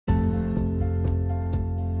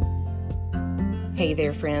Hey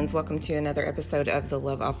there, friends. Welcome to another episode of the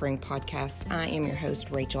Love Offering Podcast. I am your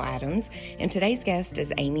host, Rachel Adams, and today's guest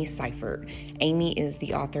is Amy Seiffert. Amy is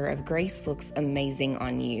the author of Grace Looks Amazing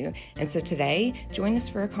on You. And so today, join us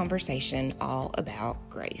for a conversation all about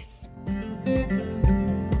grace.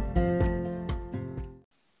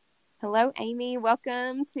 Hello, Amy.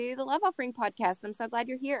 Welcome to the Love Offering Podcast. I'm so glad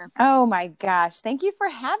you're here. Oh my gosh. Thank you for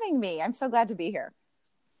having me. I'm so glad to be here.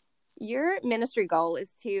 Your ministry goal is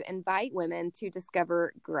to invite women to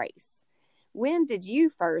discover grace. When did you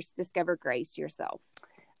first discover grace yourself?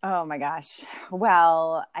 Oh my gosh.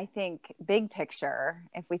 Well, I think big picture,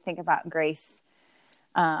 if we think about grace,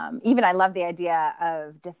 even I love the idea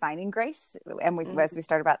of defining grace, and as we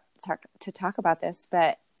start to talk about this,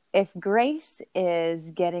 but if grace is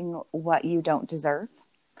getting what you don't deserve,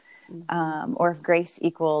 or if grace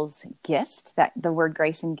equals gift, that the word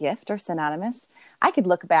grace and gift are synonymous, I could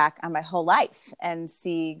look back on my whole life and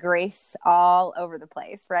see grace all over the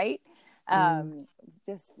place, right?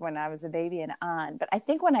 Just when I was a baby and on. But I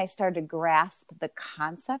think when I started to grasp the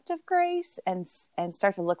concept of grace and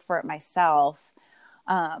start to look for it myself,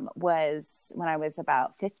 was when I was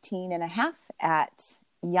about 15 and a half at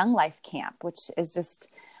Young Life Camp, which is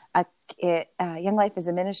just Young Life is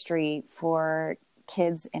a ministry for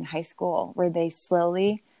kids in high school where they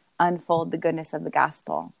slowly unfold the goodness of the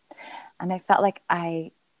gospel. And I felt like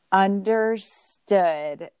I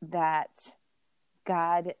understood that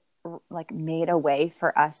God made a way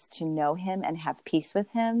for us to know him and have peace with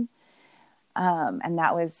him. And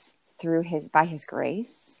that was by his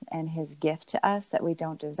grace and his gift to us that we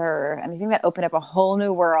don't deserve. And I think that opened up a whole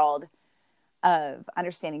new world of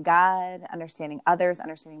understanding God, understanding others,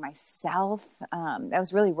 understanding myself. That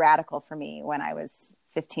was really radical for me when I was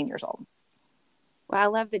 15 years old. Well, I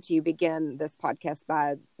love that you begin this podcast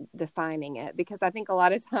by defining it, because I think a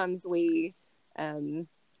lot of times we,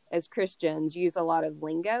 as Christians, use a lot of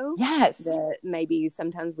lingo. Yes. That maybe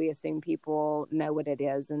sometimes we assume people know what it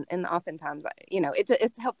is. And oftentimes,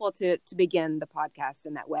 it's helpful to begin the podcast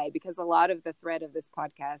in that way, because a lot of the thread of this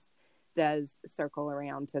podcast does circle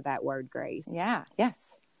around to that word grace. Yeah. Yes.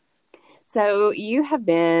 So you have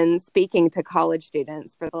been speaking to college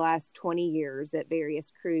students for the last 20 years at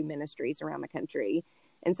various Cru ministries around the country.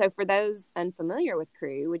 And so for those unfamiliar with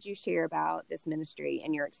Cru, would you share about this ministry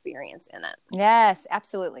and your experience in it? Yes,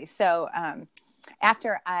 absolutely. So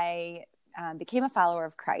after I became a follower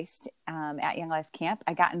of Christ at Young Life Camp,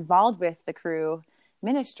 I got involved with the Cru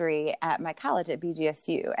ministry at my college at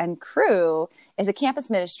BGSU. And Cru is a campus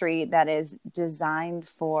ministry that is designed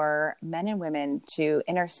for men and women to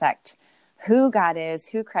intersect who God is,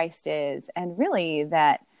 who Christ is, and really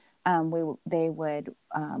that they would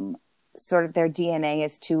sort of their DNA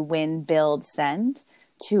is to win, build, send,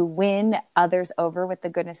 to win others over with the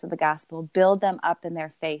goodness of the gospel, build them up in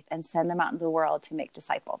their faith, and send them out into the world to make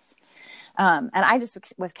disciples. And I just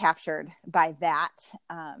was captured by that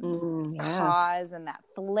cause and that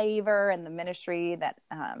flavor and the ministry that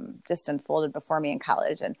just unfolded before me in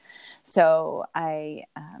college. And so I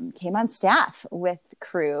came on staff with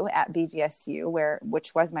Cru at BGSU,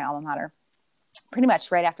 which was my alma mater, pretty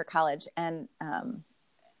much right after college. And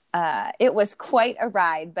it was quite a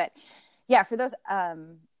ride. But yeah, for those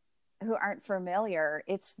who aren't familiar,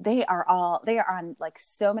 they are on like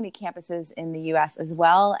so many campuses in the U.S. as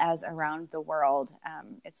well as around the world.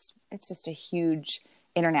 It's just a huge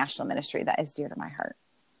international ministry that is dear to my heart.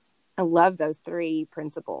 I love those three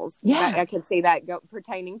principles. Yeah, I could see that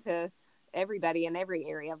pertaining to everybody in every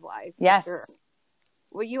area of life. Yes. Sure.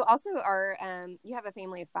 Well, you also are. You have a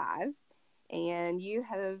family of 5, and you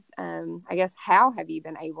have. I guess, how have you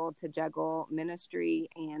been able to juggle ministry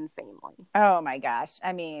and family? Oh my gosh!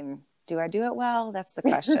 I mean, do I do it well? That's the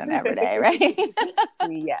question every day, right?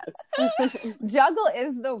 Yes. Juggle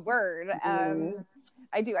is the word.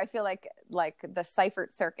 I do. I feel like the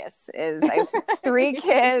Seiffert circus is. I have 3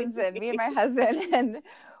 kids and me and my husband, and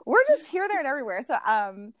we're just here, there, and everywhere. So,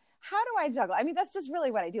 how do I juggle? I mean, that's just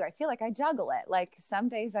really what I do. I feel like I juggle it. Like some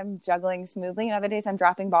days I'm juggling smoothly, and other days I'm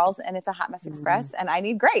dropping balls, and it's a hot mess express, and I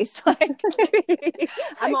need grace.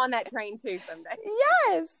 I'm on that train too some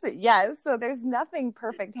days. Yes. So there's nothing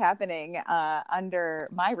perfect happening under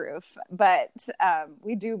my roof, but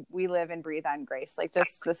we live and breathe on grace. Like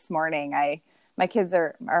just this morning, my kids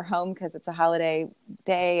are home because it's a holiday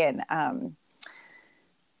day, and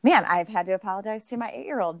man, I've had to apologize to my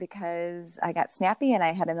 8-year-old because I got snappy and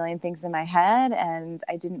I had a million things in my head and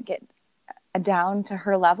I didn't get down to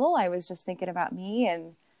her level. I was just thinking about me,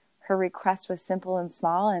 and her request was simple and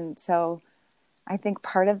small. And so I think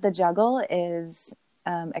part of the juggle is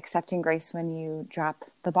accepting grace when you drop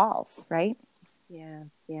the balls, right? Yeah.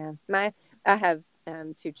 I have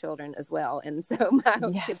two children as well. And so my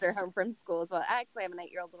Yes. kids are home from school as well. I actually have an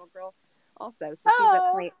 8-year-old little girl also.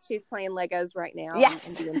 So she's playing Legos right now, yes.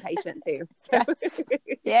 and being patient too. So. Yes.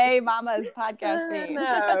 Yay, Mama's podcasting.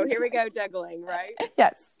 No, here we go, juggling, right?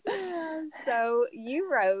 Yes. So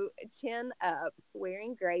you wrote, "Chin up,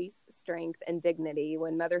 wearing grace, strength, and dignity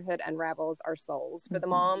when motherhood unravels our souls for the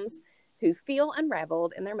moms who feel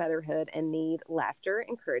unraveled in their motherhood and need laughter,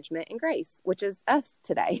 encouragement, and grace," which is us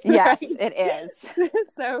today. Yes, right? it is.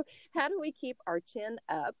 So how do we keep our chin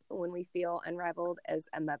up when we feel unraveled as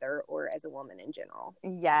a mother or as a woman in general?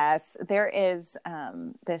 Yes, there is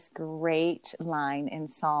this great line in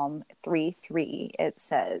Psalm 3:3. It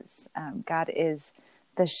says, God is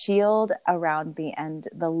the shield around me and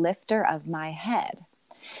the lifter of my head.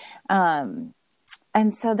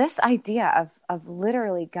 And so this idea of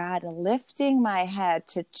literally God lifting my head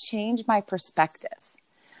to change my perspective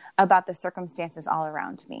about the circumstances all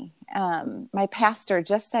around me. My pastor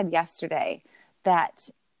just said yesterday that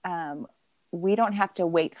we don't have to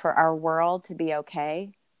wait for our world to be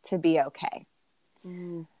okay to be okay.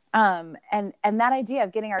 And that idea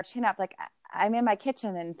of getting our chin up, like I'm in my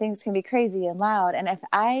kitchen and things can be crazy and loud. And if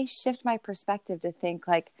I shift my perspective to think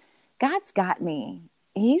like, God's got me,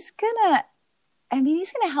 he's going to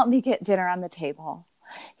help me get dinner on the table.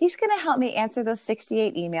 He's going to help me answer those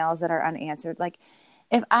 68 emails that are unanswered. Like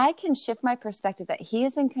if I can shift my perspective that he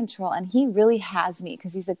is in control and he really has me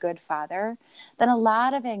because he's a good father, then a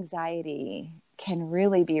lot of anxiety can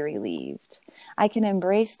really be relieved. I can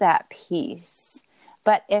embrace that peace.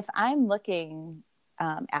 But if I'm looking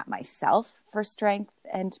at myself for strength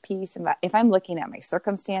and peace, and if I'm looking at my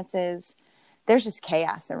circumstances, there's just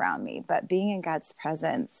chaos around me. But being in God's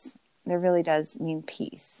presence, there really does mean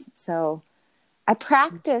peace. So I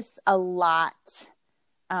practice a lot.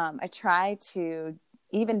 I try to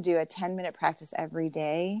even do a 10-minute practice every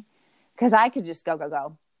day because I could just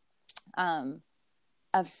go,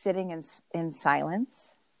 of sitting in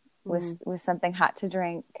silence with something hot to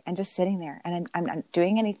drink and just sitting there. And I'm not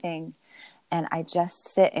doing anything. And I just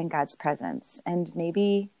sit in God's presence. And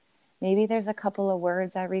maybe there's a couple of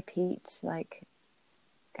words I repeat, like,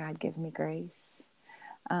 God, give me grace.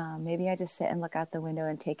 Maybe I just sit and look out the window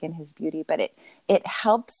and take in his beauty, but it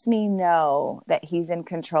helps me know that he's in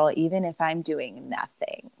control, even if I'm doing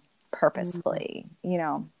nothing purposefully,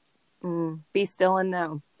 Be still and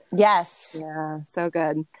know. Yes. Yeah. So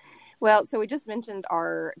good. Well, so we just mentioned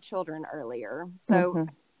our children earlier. So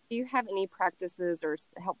do you have any practices or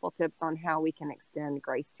helpful tips on how we can extend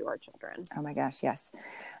grace to our children? Oh my gosh. Yes.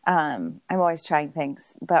 I'm always trying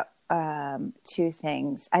things, but two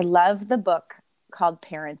things. I love the book called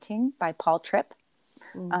Parenting by Paul Tripp.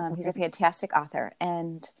 He's a fantastic author,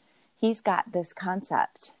 and he's got this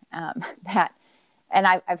concept that, and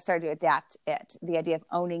I've started to adapt it, the idea of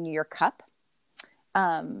owning your cup.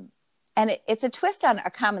 And it's a twist on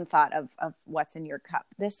a common thought of what's in your cup.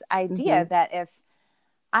 This idea that if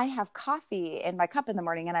I have coffee in my cup in the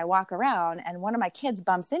morning and I walk around and one of my kids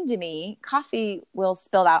bumps into me, coffee will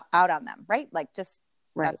spill out on them, right? Like just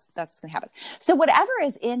right. That's going to happen. So whatever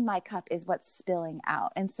is in my cup is what's spilling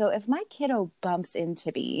out. And so if my kiddo bumps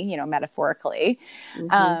into me, metaphorically,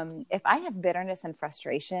 if I have bitterness and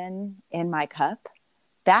frustration in my cup,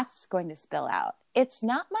 that's going to spill out. It's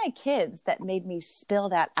not my kids that made me spill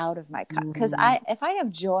that out of my cup. Because if I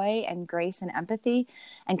have joy and grace and empathy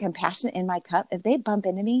and compassion in my cup, if they bump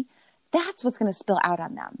into me, that's what's going to spill out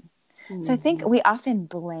on them. So I think we often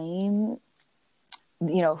blame,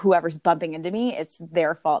 whoever's bumping into me. It's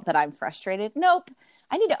their fault that I'm frustrated. Nope.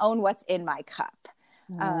 I need to own what's in my cup.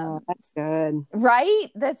 That's good. Right?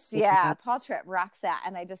 Paul Tripp rocks that.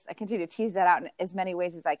 And I continue to tease that out in as many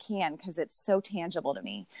ways as I can because it's so tangible to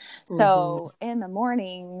me. So in the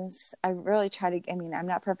mornings, I really try to, I'm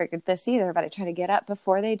not perfect at this either, but I try to get up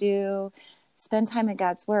before they do, spend time in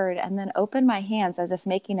God's word, and then open my hands as if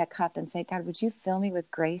making a cup and say, God, would you fill me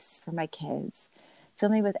with grace for my kids? Fill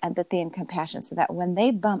me with empathy and compassion so that when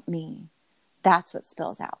they bump me, that's what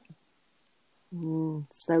spills out.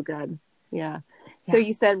 So good. Yeah. So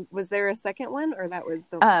you said, was there a second one, or that was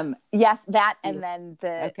the yes, that, and then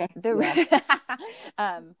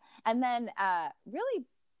and then really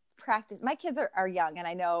practice. My kids are young, and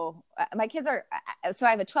I know my kids are, so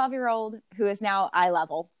I have a 12-year-old who is now eye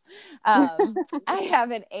level. I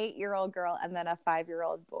have an 8-year-old girl and then a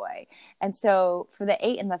 5-year-old boy. And so for the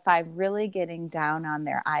 8 and the 5, really getting down on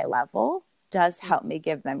their eye level does help me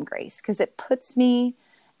give them grace, because it puts me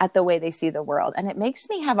at the way they see the world. And it makes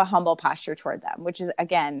me have a humble posture toward them, which is,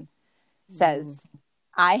 again, says,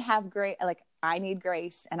 I have great, like, I need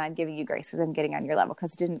grace and I'm giving you grace because I'm getting on your level.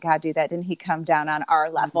 Because didn't God do that? Didn't he come down on our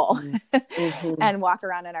level and walk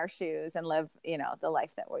around in our shoes and live, the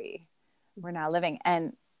life that we're now living?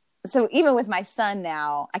 And so even with my son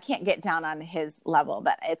now, I can't get down on his level,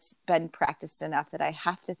 but it's been practiced enough that I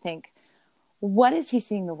have to think, what is he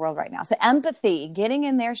seeing the world right now? So empathy, getting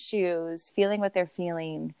in their shoes, feeling what they're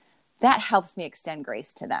feeling, that helps me extend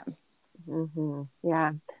grace to them.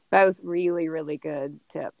 Yeah, both really, really good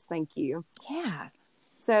tips. Thank you. Yeah.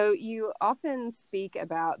 So you often speak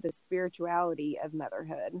about the spirituality of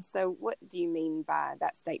motherhood. So what do you mean by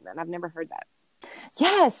that statement? I've never heard that.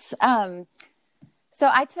 Yes. So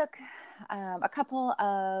I took a couple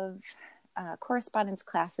of correspondence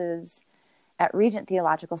classes at Regent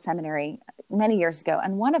Theological Seminary many years ago,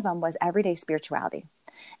 and one of them was everyday spirituality.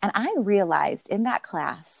 And I realized in that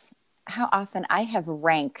class how often I have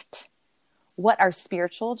ranked what are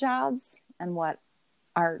spiritual jobs and what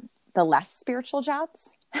are the less spiritual jobs.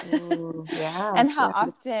 Yeah. And how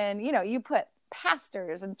often, you put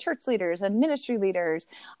pastors and church leaders and ministry leaders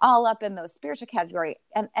all up in those spiritual category.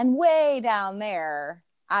 And way down there,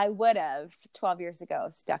 I would have 12 years ago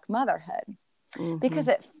stuck motherhood because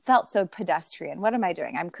it felt so pedestrian. What am I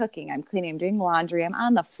doing? I'm cooking, I'm cleaning, I'm doing laundry, I'm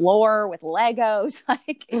on the floor with Legos.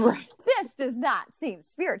 This does not seem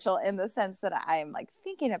spiritual in the sense that I'm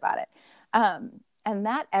thinking about it. And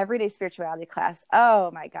that everyday spirituality class,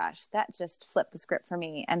 oh my gosh, that just flipped the script for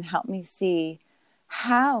me and helped me see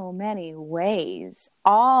how many ways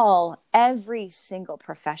every single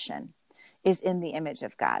profession is in the image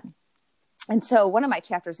of God. And so one of my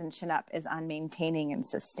chapters in Chin Up is on maintaining and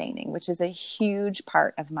sustaining, which is a huge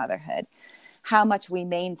part of motherhood. How much we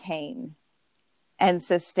maintain and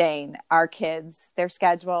sustain our kids, their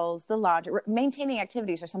schedules, the laundry, maintaining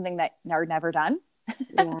activities are something that are never done.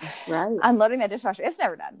 Yeah, right. Unloading the dishwasher, it's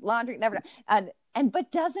never done. Laundry, never done.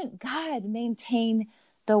 But doesn't God maintain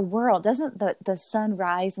the world? Doesn't the sun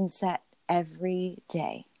rise and set every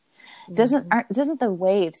day? Doesn't the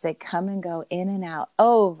waves, they come and go in and out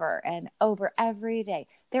over and over every day?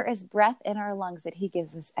 There is breath in our lungs that he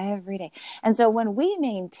gives us every day. And so when we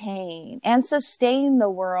maintain and sustain the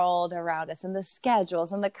world around us and the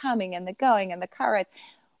schedules and the coming and the going and the car rides,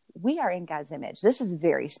 we are in God's image. This is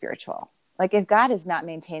very spiritual. If God is not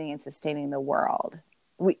maintaining and sustaining the world,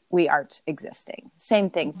 we aren't existing. Same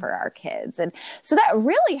thing for our kids. And so that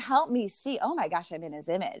really helped me see, oh my gosh, I'm in his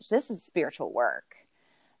image. This is spiritual work.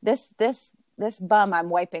 This bum I'm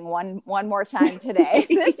wiping one more time today.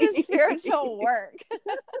 This is spiritual work.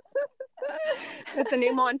 That's a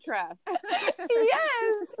new mantra.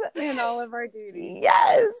 Yes. In all of our duties.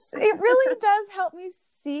 Yes. It really does help me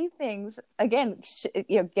see things again,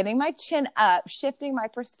 getting my chin up, shifting my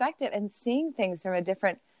perspective and seeing things from a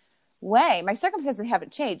different way. My circumstances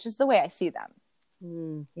haven't changed. It's the way I see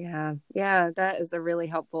them. Yeah. That is a really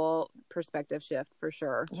helpful perspective shift for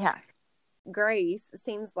sure. Yeah. Grace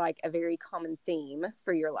seems like a very common theme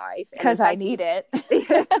for your life. Because I need it.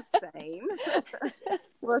 Same.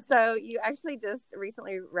 Well, so you actually just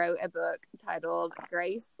recently wrote a book titled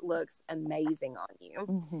Grace Looks Amazing on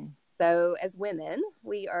You. So as women,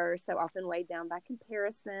 we are so often weighed down by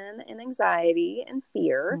comparison and anxiety and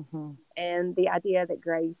fear. And the idea that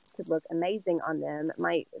grace could look amazing on them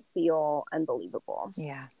might feel unbelievable.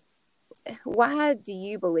 Yeah. Why do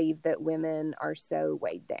you believe that women are so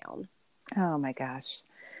weighed down? Oh my gosh.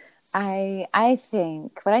 I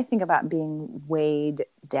think when I think about being weighed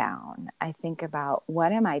down, I think about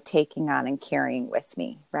what am I taking on and carrying with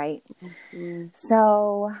me, right?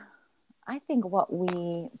 So I think what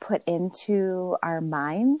we put into our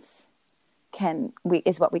minds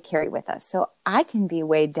is what we carry with us. So I can be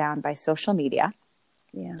weighed down by social media.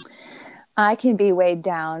 Yeah. I can be weighed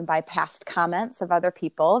down by past comments of other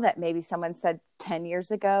people that maybe someone said 10 years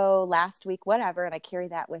ago, last week, whatever, and I carry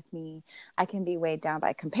that with me. I can be weighed down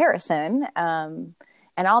by comparison. And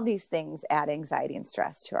all these things add anxiety and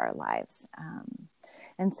stress to our lives.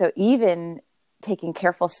 And so even taking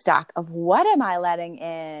careful stock of what am I letting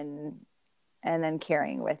in and then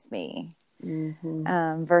carrying with me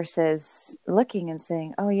versus looking and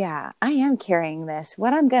saying, oh yeah, I am carrying this.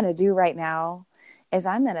 What I'm going to do right now is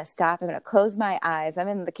I'm going to stop. I'm going to close my eyes. I'm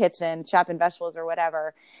in the kitchen chopping vegetables or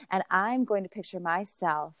whatever. And I'm going to picture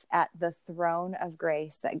myself at the throne of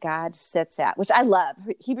grace that God sits at, which I love.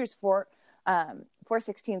 Hebrews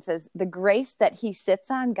 4:16 says the grace that he sits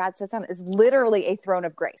on, God sits on, is literally a throne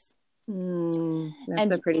of grace.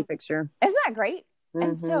 That's a pretty picture. Isn't that great?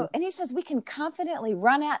 And he says we can confidently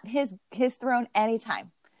run at his throne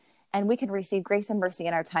anytime, and we can receive grace and mercy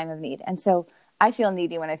in our time of need. And so I feel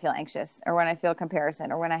needy when I feel anxious or when I feel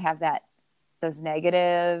comparison or when I have those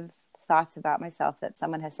negative thoughts about myself that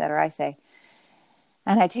someone has said or I say.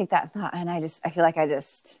 And I take that thought and I feel like I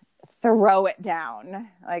just throw it down.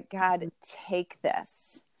 Like, God, take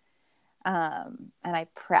this. And I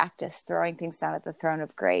practice throwing things down at the throne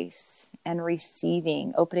of grace and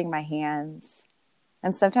receiving, opening my hands.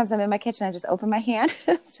 And sometimes I'm in my kitchen, I just open my hand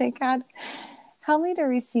and say, God, help me to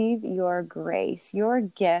receive your grace, your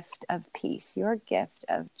gift of peace, your gift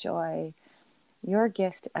of joy, your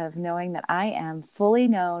gift of knowing that I am fully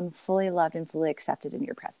known, fully loved, and fully accepted in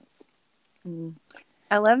your presence.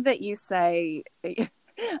 I love that you say,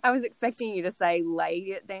 I was expecting you to say, lay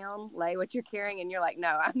it down, lay what you're carrying. And you're like,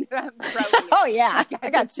 no, I'm throwing it. Oh, yeah. Like, I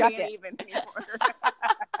got to chuck can't it. even anymore.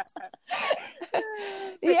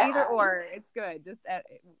 Yeah. Either or, it's good.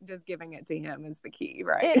 Just giving it to him is the key,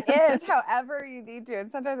 right? It is, however you need to.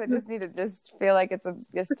 And sometimes I just need to just feel like it's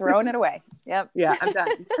just throwing it away. Yep. Yeah, I'm done.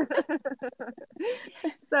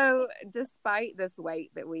 So despite this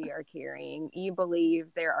weight that we are carrying, you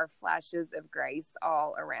believe there are flashes of grace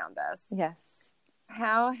all around us. Yes.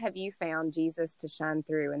 How have you found Jesus to shine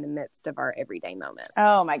through in the midst of our everyday moments?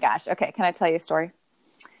 Oh my gosh. Okay. Can I tell you a story?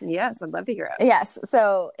 Yes, I'd love to hear it. Yes.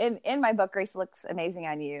 So in my book, Grace Looks Amazing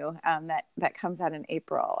on You, that comes out in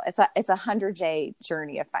April. It's a 100-day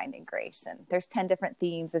journey of finding grace. And there's 10 different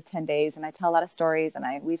themes of 10 days. And I tell a lot of stories and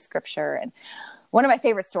I weave scripture. And one of my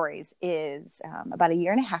favorite stories is about a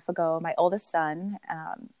year and a half ago, my oldest son,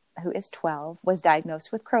 who is 12, was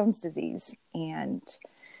diagnosed with Crohn's disease. And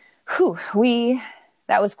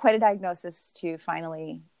that was quite a diagnosis to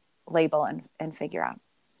finally label and figure out.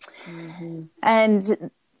 Mm-hmm.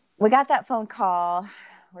 And we got that phone call.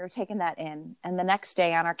 We were taking that in. And the next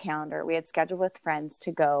day on our calendar, we had scheduled with friends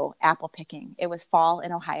to go apple picking. It was fall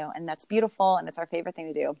in Ohio, and that's beautiful, and it's our favorite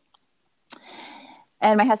thing to do.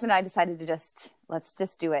 And my husband and I decided to let's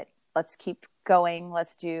just do it. Let's keep going.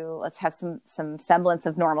 Let's have some semblance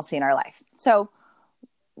of normalcy in our life. So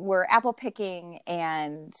we're apple picking,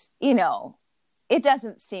 and, it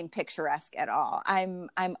doesn't seem picturesque at all. I'm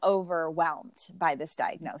overwhelmed by this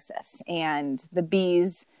diagnosis, and the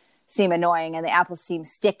bees seem annoying and the apples seem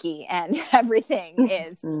sticky and everything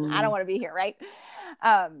is, I don't want to be here. Right.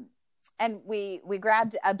 And we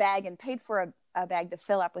grabbed a bag and paid for a bag to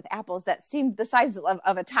fill up with apples that seemed the size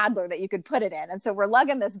of a toddler that you could put it in. And so we're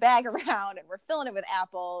lugging this bag around and we're filling it with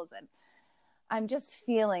apples. And I'm just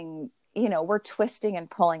feeling, we're twisting and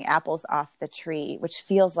pulling apples off the tree, which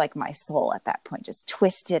feels like my soul at that point, just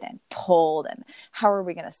twisted and pulled. And how are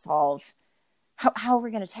we going to solve how are we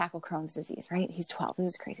going to tackle Crohn's disease, right? He's 12. This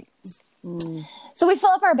is crazy. So we fill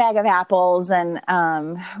up our bag of apples and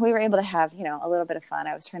we were able to have, a little bit of fun.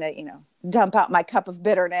 I was trying to, dump out my cup of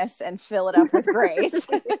bitterness and fill it up with grace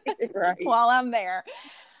right. while I'm there.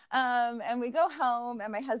 And we go home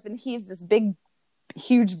and my husband heaves this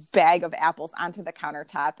huge bag of apples onto the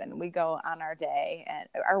countertop and we go on our day and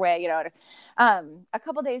our way, a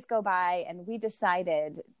couple days go by and we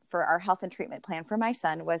decided for our health and treatment plan for my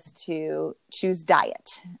son was to choose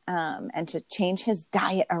diet and to change his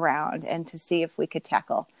diet around and to see if we could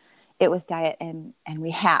tackle it with diet. And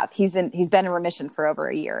we have. He's been in remission for over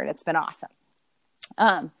a year and it's been awesome.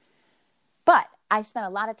 But I spent a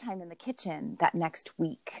lot of time in the kitchen that next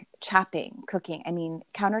week, chopping, cooking. I mean,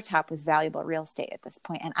 countertop was valuable real estate at this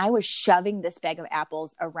point. And I was shoving this bag of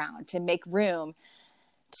apples around to make room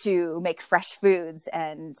to make fresh foods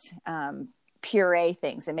and puree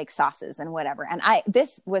things and make sauces and whatever. And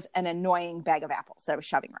this was an annoying bag of apples that I was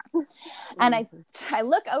shoving around. And I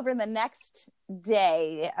look over the next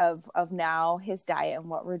day of now his diet and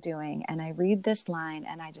what we're doing. And I read this line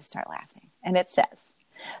and I just start laughing. And it says,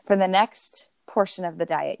 for the next portion of the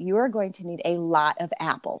diet, you are going to need a lot of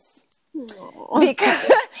apples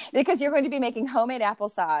because you're going to be making homemade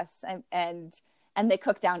applesauce and they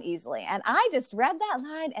cook down easily. And I just read that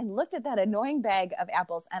line and looked at that annoying bag of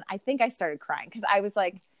apples. And I think I started crying because I was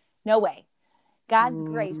like, no way. God's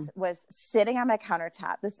grace was sitting on my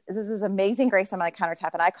countertop. This was amazing grace on my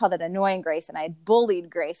countertop. And I called it annoying grace. And I had bullied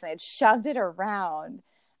grace and I had shoved it around.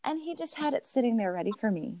 And he just had it sitting there ready for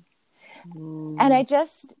me. And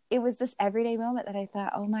it was this everyday moment that I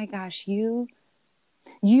thought, oh my gosh, you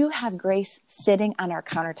have grace sitting on our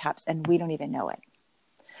countertops and we don't even know it.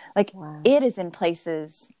 Like wow. It is in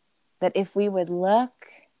places that if we would look,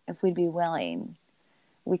 if we'd be willing,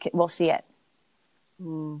 we'll see it.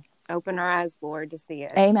 Open our eyes, Lord, to see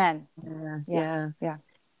it. Amen. Yeah.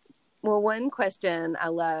 Well, one question I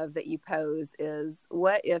love that you pose is,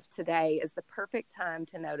 what if today is the perfect time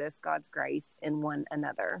to notice God's grace in one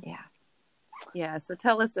another? Yeah. So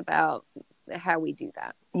tell us about how we do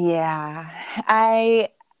that. Yeah. I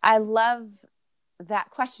love that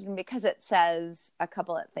question because it says a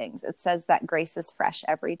couple of things. It says that grace is fresh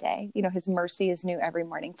every day. You know, his mercy is new every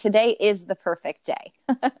morning. Today is the perfect day.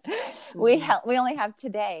 We only have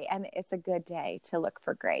today, and it's a good day to look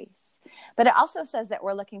for grace. But it also says that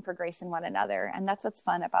we're looking for grace in one another. And that's what's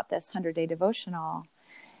fun about this 100-day devotional,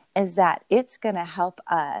 is that it's going to help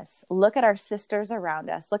us look at our sisters around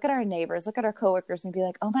us, look at our neighbors, look at our coworkers, and be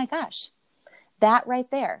like, oh my gosh, that right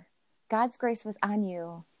there, God's grace was on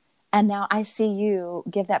you. And now I see you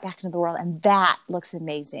give that back into the world. And that looks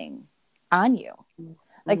amazing on you.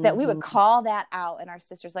 Like that we would call that out in our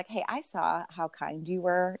sisters, like, hey, I saw how kind you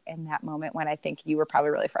were in that moment when I think you were probably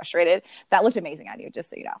really frustrated. That looked amazing on you, just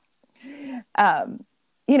so you know.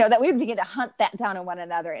 You know, that we would begin to hunt that down in one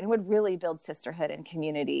another, and it would really build sisterhood and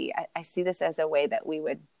community. I see this as a way that we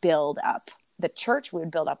would build up the church. We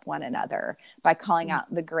would build up one another by calling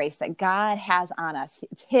out the grace that God has on us.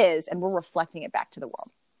 It's his, and we're reflecting it back to the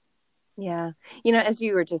world. Yeah. You know, as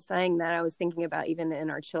you were just saying that, I was thinking about even in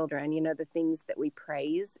our children, you know, the things that we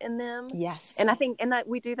praise in them. Yes. And I think, and that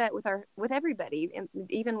we do that with everybody, and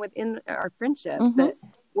even within our friendships, that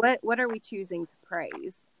what are we choosing to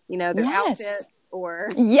praise? You know, their outfit, or,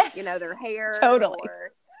 you know, their hair. Totally.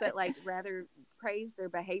 But like rather praise their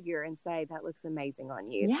behavior and say, that looks amazing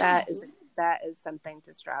on you. Yes. That is something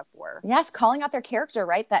to strive for. Yes. Calling out their character,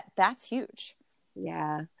 right? That's huge.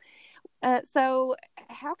 Yeah. So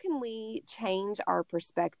how can we change our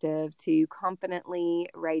perspective to confidently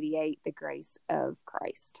radiate the grace of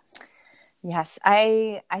Christ? Yes.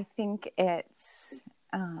 I think it's,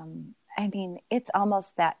 it's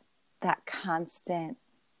almost that constant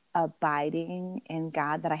abiding in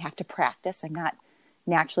God that I have to practice. I'm not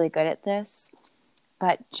naturally good at this,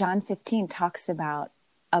 but John 15 talks about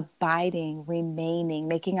abiding, remaining,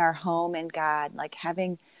 making our home in God, like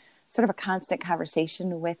having sort of a constant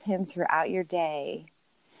conversation with him throughout your day,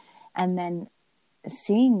 and then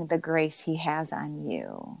seeing the grace he has on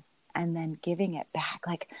you and then giving it back.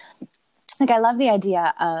 Like I love the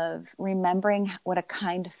idea of remembering what a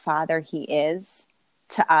kind father he is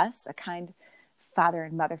to us, a kind father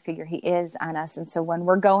and mother figure he is on us. And so when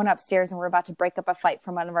we're going upstairs and we're about to break up a fight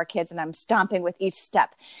from one of our kids and I'm stomping with each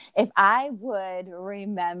step, if I would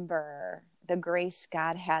remember the grace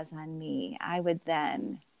God has on me, I would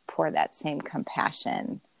then pour that same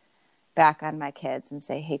compassion back on my kids and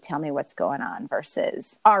say, hey, tell me what's going on,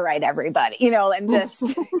 versus, all right, everybody, you know, and just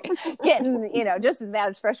getting, you know, just as mad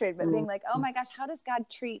as frustrated, but being like, oh my gosh, how does God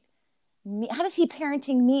treat me? How does he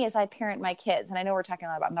parenting me as I parent my kids? And I know we're talking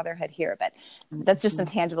a lot about motherhood here, but that's just some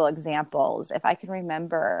tangible examples. If I can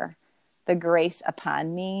remember the grace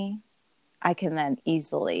upon me, I can then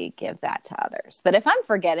easily give that to others. But if I'm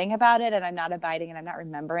forgetting about it and I'm not abiding and I'm not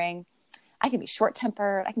remembering, I can be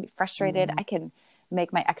short-tempered. I can be frustrated. I can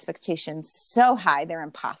make my expectations so high they're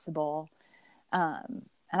impossible, and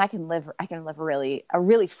I can live a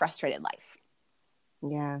really frustrated life.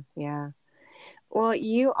 Yeah. Well,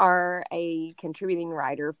 you are a contributing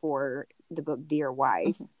writer for the book Dear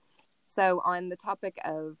Wife. So on the topic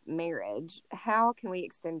of marriage, how can we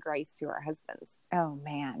extend grace to our husbands? Oh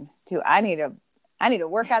man, I need to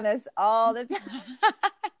work on this all the time.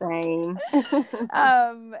 Same.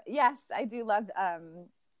 Yes, I do love,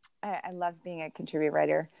 I love being a contributing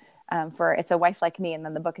writer for It's a Wife Like Me. And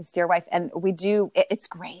then the book is Dear Wife. And it's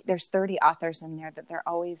great. There's 30 authors in there that they're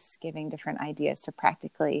always giving different ideas to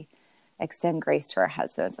practically extend grace to our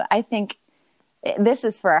husbands. But I think this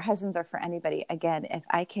is for our husbands or for anybody. Again, if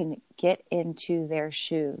I can get into their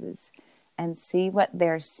shoes and see what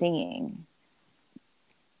they're seeing,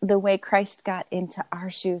 the way Christ got into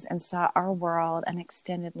our shoes and saw our world and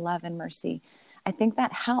extended love and mercy, I think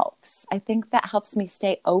that helps. I think that helps me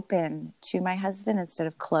stay open to my husband instead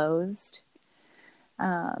of closed.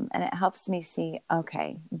 And it helps me see,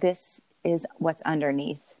 okay, this is what's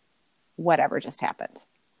underneath whatever just happened.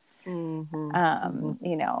 You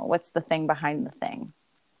know, what's the thing behind the thing?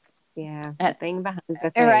 Yeah, the thing behind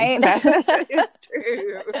the thing. Right? It's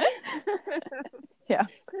true. Yeah.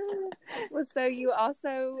 Well, so you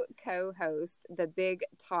also co-host the Big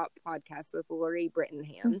Top podcast with Lori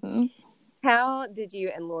Brittenham. How did you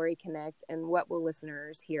and Lori connect, and what will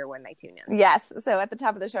listeners hear when they tune in? Yes. So at the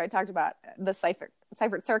top of the show, I talked about the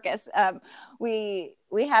Seiffert circus. We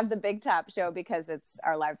have the Big Top show because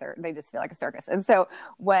our lives they just feel like a circus. And so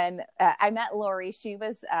when I met Lori, she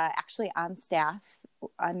was actually on staff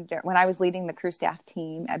when I was leading the crew staff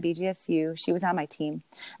team at BGSU. She was on my team,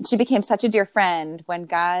 and she became such a dear friend when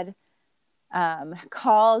God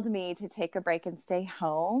called me to take a break and stay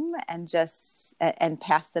home and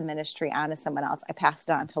pass the ministry on to someone else. I passed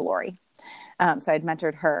it on to Lori. So I'd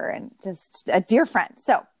mentored her, and just a dear friend.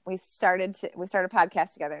 So we started a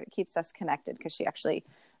podcast together. It keeps us connected because she actually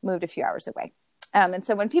moved a few hours away. And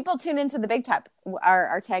so when people tune into the Big Top,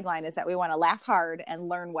 our tagline is that we want to laugh hard and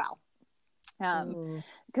learn well.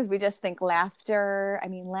 Because we just think laughter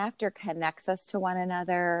connects us to one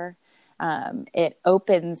another. It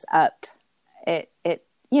opens up, it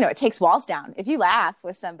takes walls down. If you laugh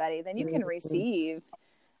with somebody, then you can receive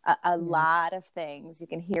a lot of things. You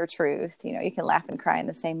can hear truth, you can laugh and cry in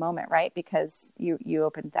the same moment, right? Because you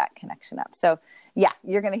opened that connection up. So yeah,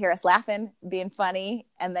 you're going to hear us laughing, being funny,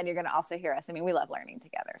 and then you're going to also hear us. We love learning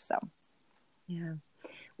together. So yeah.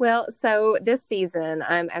 Well, so this season,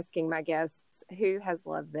 I'm asking my guests who has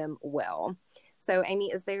loved them well. So,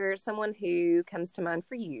 Amy, is there someone who comes to mind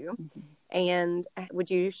for you? And would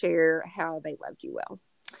you share how they loved you well?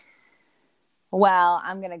 Well,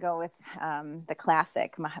 I'm going to go with the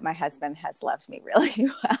classic. My husband has loved me really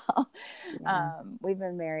well. Yeah. We've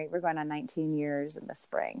been married. We're going on 19 years in the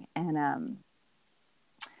spring. And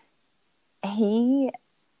he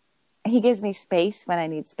gives me space when I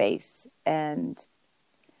need space. And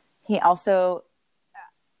he also,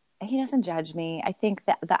 he doesn't judge me. I think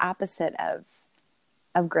that the opposite of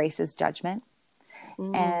grace is judgment.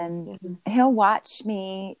 And he'll watch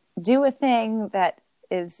me do a thing that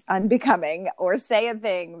is unbecoming or say a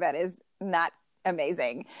thing that is not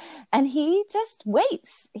amazing. And he just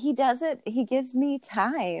waits. He does it. He gives me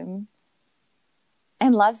time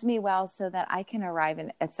and loves me well so that I can arrive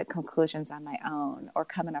at some conclusions on my own or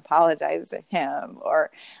come and apologize to him.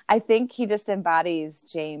 Or I think he just embodies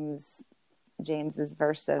James's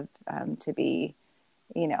verse of to be,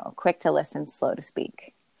 quick to listen, slow to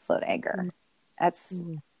speak, slow to anger.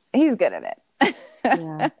 He's good at it.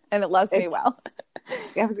 Yeah. And it loves me well.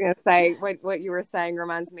 I was going to say, what you were saying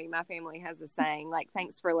reminds me, my family has a saying, like,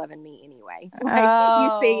 thanks for loving me anyway.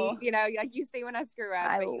 You see when I screw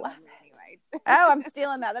up, but you love me anyway. I'm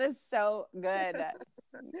stealing that. That is so good.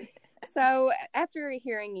 So after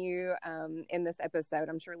hearing you in this episode,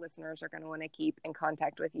 I'm sure listeners are going to want to keep in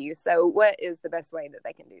contact with you. So what is the best way that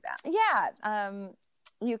they can do that? Yeah.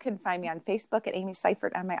 You can find me on Facebook at Amy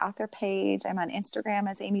Seiffert on my author page. I'm on Instagram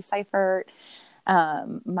as Amy Seiffert.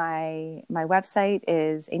 My website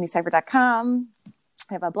is amyseiffert.com.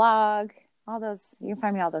 I have a blog. All those, you can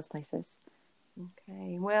find me all those places.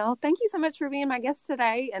 Okay. Well, thank you so much for being my guest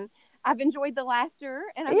today. And I've enjoyed the laughter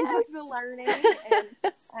and I've enjoyed the learning.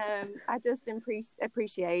 And I just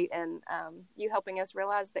appreciate you helping us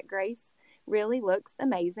realize that grace really looks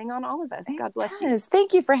amazing on all of us. God bless you.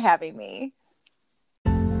 Thank you for having me.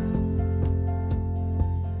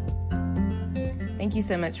 Thank you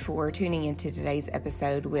so much for tuning into today's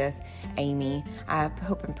episode with Amy. I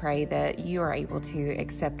hope and pray that you are able to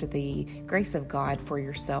accept the grace of God for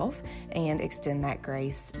yourself and extend that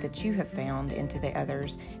grace that you have found into the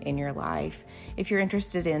others in your life. If you're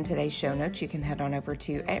interested in today's show notes, you can head on over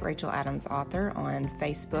to @RachelAdamsAuthor on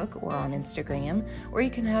Facebook or on Instagram, or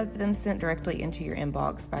you can have them sent directly into your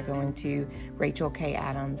inbox by going to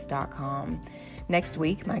rachelkadams.com. Next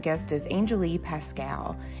week, my guest is Angelie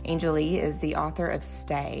Pascal. Angelie is the author of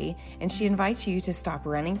Stay, and she invites you to stop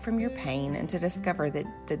running from your pain and to discover that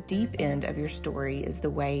the deep end of your story is the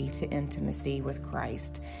way to intimacy with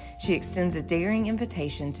Christ. She extends a daring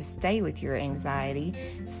invitation to stay with your anxiety,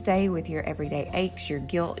 stay with your everyday aches, your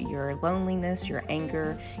guilt, your loneliness, your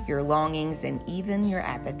anger, your longings, and even your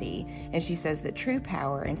apathy. And she says that true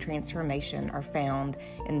power and transformation are found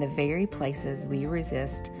in the very places we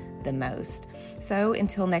resist the most. So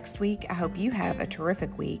until next week, I hope you have a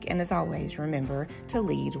terrific week. And as always, remember to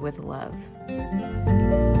lead with love.